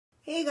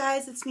Hey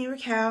guys, it's me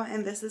Raquel,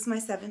 and this is my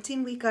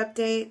 17-week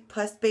update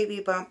plus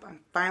baby bump. I'm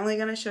finally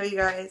going to show you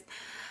guys.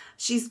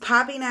 She's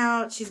popping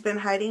out. She's been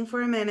hiding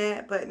for a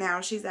minute, but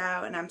now she's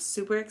out and I'm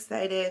super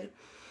excited.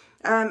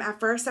 At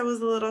first I was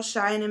a little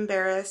shy and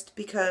embarrassed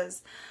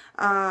because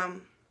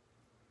I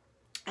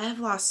have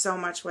lost so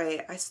much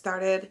weight. I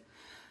started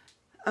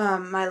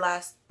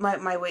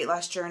my weight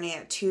loss journey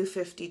at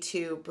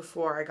 252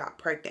 before I got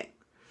pregnant.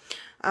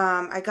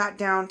 I got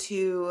down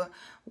to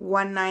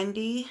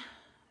 190,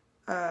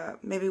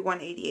 maybe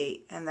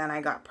 188, and then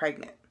I got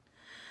pregnant.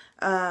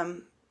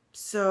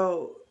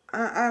 So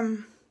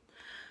I'm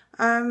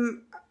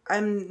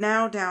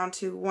now down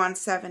to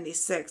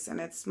 176, and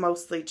it's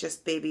mostly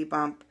just baby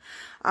bump.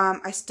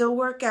 I still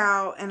work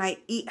out and I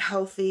eat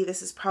healthy.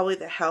 This is probably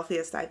the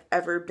healthiest I've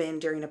ever been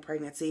during a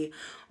pregnancy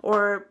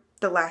or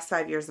the last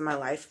 5 years of my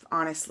life,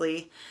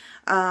 honestly.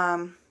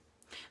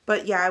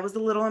 But yeah, I was a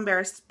little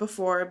embarrassed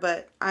before,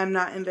 but I'm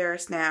not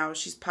embarrassed now.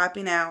 She's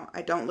popping out.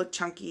 I don't look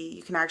chunky.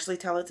 You can actually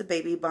tell it's a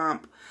baby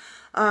bump.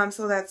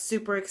 So that's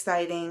super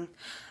exciting.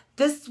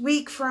 This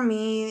week for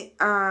me,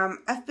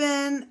 I've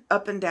been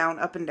up and down,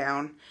 up and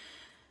down.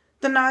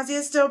 The nausea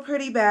is still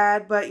pretty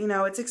bad, but you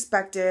know, it's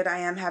expected. I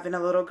am having a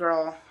little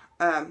girl.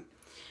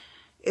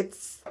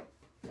 It's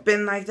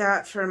been like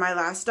that for my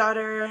last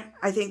daughter.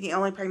 I think the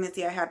only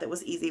pregnancy I had that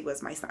was easy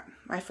was my son,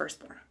 my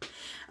firstborn.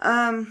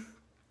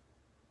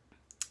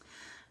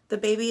 The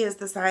baby is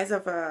the size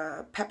of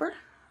a pepper,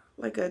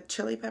 like a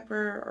chili pepper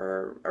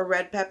or a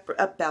red pepper,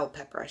 a bell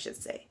pepper, I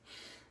should say.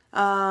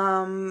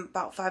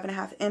 About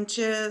 5.5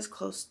 inches,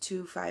 close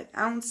to 5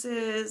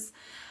 ounces.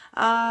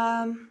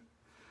 I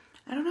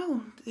don't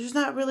know. There's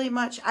not really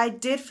much. I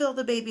did feel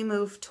the baby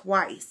move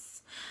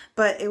twice,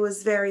 but it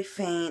was very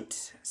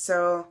faint.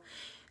 So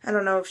I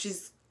don't know if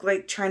she's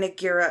like trying to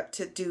gear up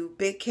to do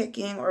big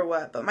kicking or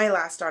what. But my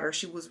last daughter,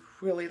 she was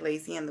really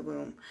lazy in the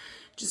womb.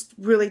 Just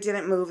really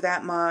didn't move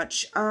that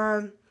much.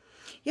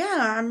 Yeah,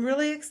 I'm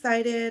really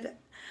excited.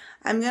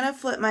 I'm gonna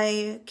flip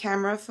my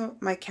camera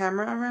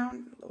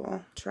around.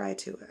 Well, try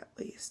to at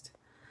least.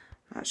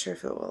 Not sure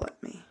if it will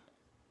let me.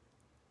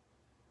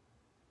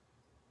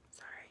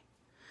 Sorry.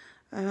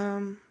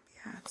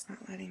 Yeah, it's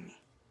not letting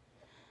me.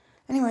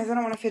 Anyways, I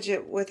don't want to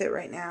fidget with it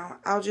right now.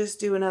 I'll just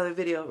do another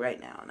video right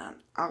now and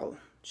I'll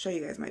show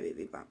you guys my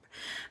baby bump.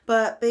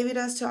 But baby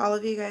does to all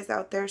of you guys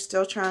out there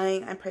still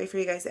trying. I pray for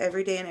you guys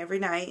every day and every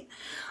night.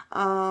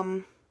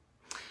 One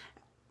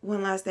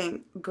last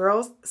thing.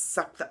 Girls,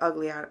 suck the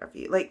ugly out of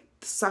you. Like,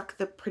 suck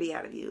the pretty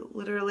out of you.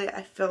 Literally,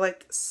 I feel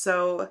like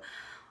so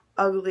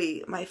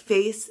ugly. My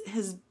face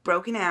has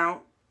broken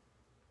out.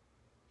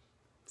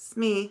 It's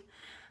me.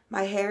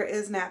 My hair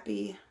is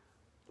nappy.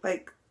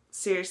 Like,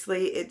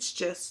 seriously, it's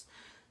just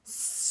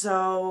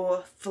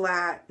so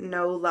flat,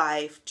 no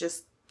life,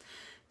 just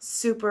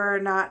super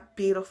not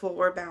beautiful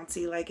or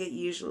bouncy like it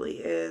usually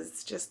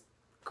is. Just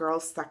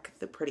girls suck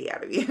the pretty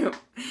out of you.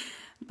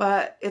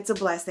 But it's a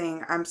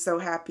blessing. I'm so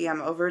happy.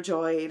 I'm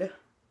overjoyed.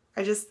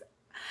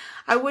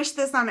 I wish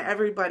this on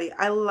everybody.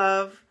 I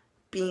love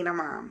being a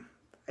mom.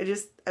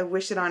 I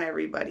wish it on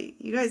everybody.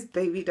 You guys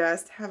baby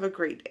dust. Have a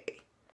great day.